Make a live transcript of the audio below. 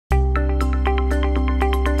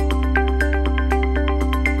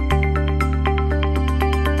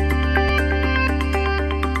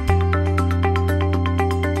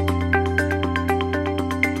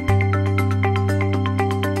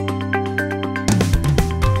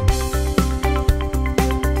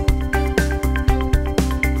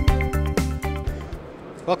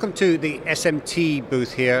Welcome to the SMT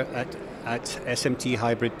booth here at SMT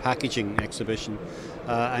Hybrid Packaging exhibition.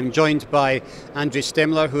 I'm joined by Andres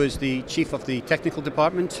Stemler, who is the Chief of the Technical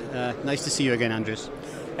Department. Nice to see you again, Andres.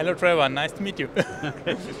 Hello Trevor, nice to meet you.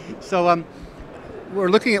 So we're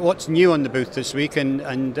looking at what's new on the booth this week, and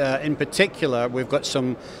in particular we've got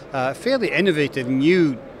some fairly innovative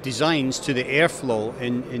new designs to the airflow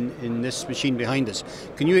in this machine behind us.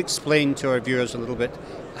 Can you explain to our viewers a little bit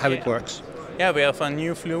how it works? Yeah, we have a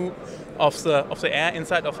new flow of the air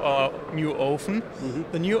inside of our new oven.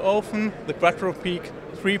 Mm-hmm. The new oven, the Quatro Peak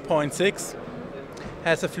 3.6,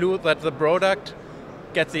 has a flow that the product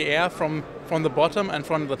gets the air from the bottom and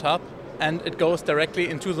from the top, and it goes directly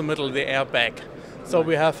into the middle, the air back. So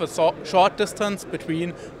we have a short distance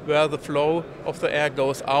between where the flow of the air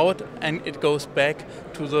goes out and it goes back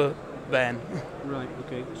to the van. Right,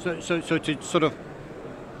 okay. So to sort of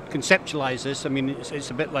conceptualize this, I mean,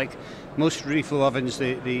 it's a bit like most reflow ovens,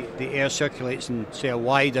 the air circulates in, say, a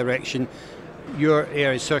Y direction. Your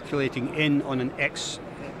air is circulating in on an X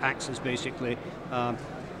axis, basically.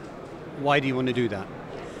 Why do you want to do that?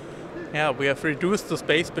 Yeah, we have reduced the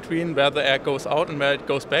space between where the air goes out and where it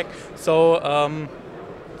goes back. So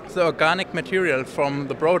the organic material from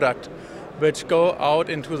the product, which go out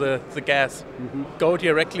into the gas, mm-hmm. go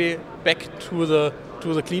directly back to the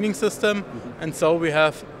cleaning system, mm-hmm. and so we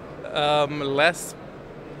have less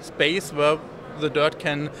space where the dirt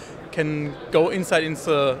can go inside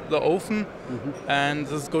into the oven, mm-hmm. and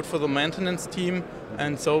this is good for the maintenance team,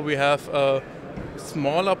 and so we have a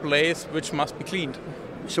smaller place which must be cleaned.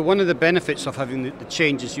 So one of the benefits of having the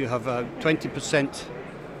change is you have a 20%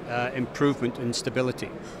 improvement in stability.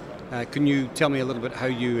 Can you tell me a little bit how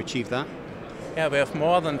you achieve that? Yeah, we have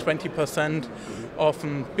more than 20% of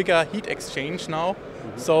a bigger heat exchange now.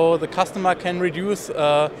 Mm-hmm. So the customer can reduce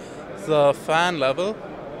the fan level,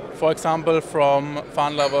 for example, from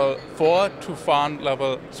fan level 4 to fan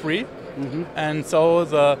level 3. Mm-hmm. And so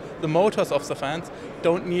the motors of the fans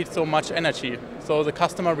don't need so much energy. So the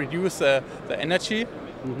customer reduces the energy,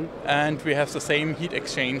 mm-hmm. and we have the same heat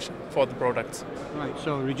exchange for the products. Right,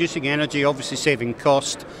 so reducing energy, obviously saving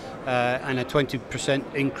cost, and a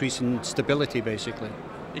 20% increase in stability, basically.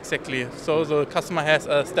 Exactly. So the customer has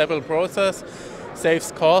a stable process,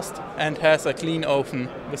 saves cost, and has a clean oven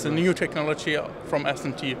with the new technology from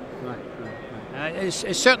SMT. Right.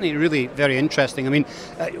 It's certainly really very interesting. I mean,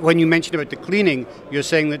 when you mentioned about the cleaning, you're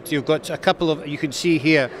saying that you've got a couple of, you can see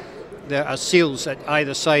here, there are seals at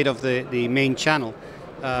either side of the main channel.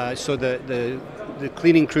 So the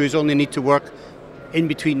cleaning crews only need to work in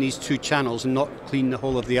between these two channels and not clean the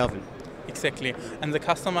whole of the oven. Exactly. And the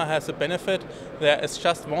customer has a benefit. There is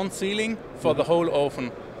just one sealing for the whole oven.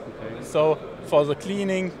 Okay. So for the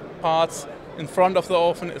cleaning parts in front of the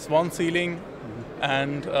oven is one sealing, mm-hmm.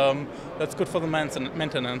 and that's good for the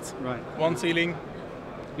maintenance. Right. One sealing.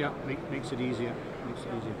 Yeah, makes it easier.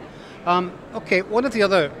 Okay, one of the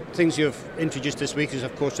other things you've introduced this week is,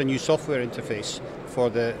 of course, a new software interface for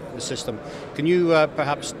the system. Can you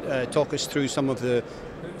perhaps talk us through some of the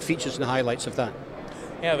features and highlights of that?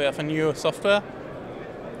 Yeah, we have a new software.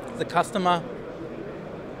 The customer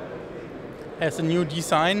has a new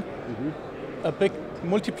design, mm-hmm. a big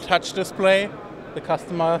multi-touch display. The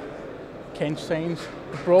customer can change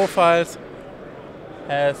the profiles,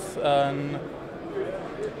 has a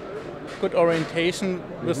good orientation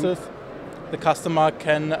with mm-hmm. this. The customer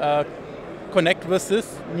can connect with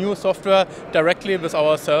this new software directly with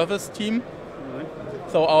our service team.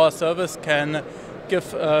 Mm-hmm. So our service can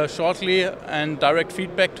give shortly and direct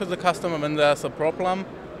feedback to the customer when there's a problem.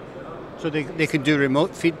 So they can do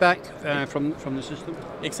remote feedback from the system?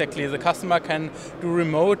 Exactly. The customer can do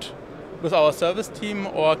remote with our service team,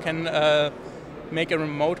 or can make a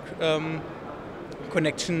remote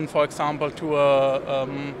connection, for example, to a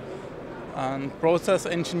process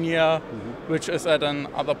engineer, mm-hmm. which is at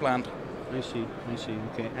another plant. I see.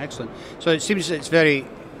 Okay, excellent. So it seems it's very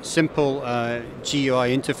simple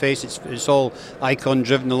GUI interface. It's all icon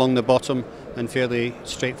driven along the bottom and fairly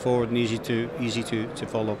straightforward and easy to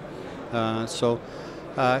follow. So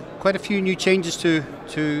quite a few new changes to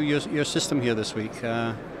your system here this week.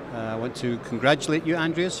 I want to congratulate you,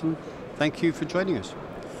 Andreas, and thank you for joining us.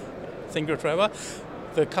 Thank you, Trevor.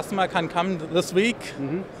 The customer can come this week,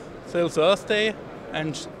 mm-hmm. till Thursday,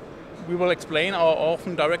 and we will explain our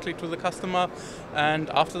oven directly to the customer, and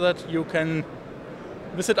after that you can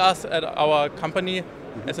visit us at our company,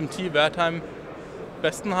 mm-hmm. SMT Wertheim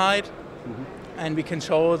Bestenheit, mm-hmm. and we can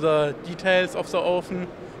show the details of the oven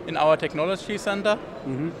in our technology center,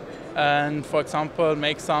 mm-hmm. and for example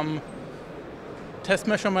make some test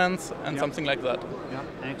measurements and Yeah. something like that.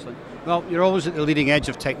 Yeah, excellent. Well, you're always at the leading edge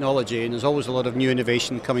of technology, and there's always a lot of new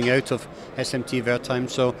innovation coming out of SMT Wertheim,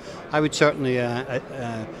 so I would certainly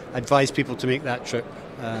advise people to make that trip.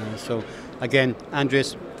 So again,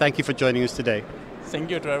 Andreas, thank you for joining us today. Thank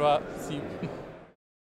you, Trevor. See you.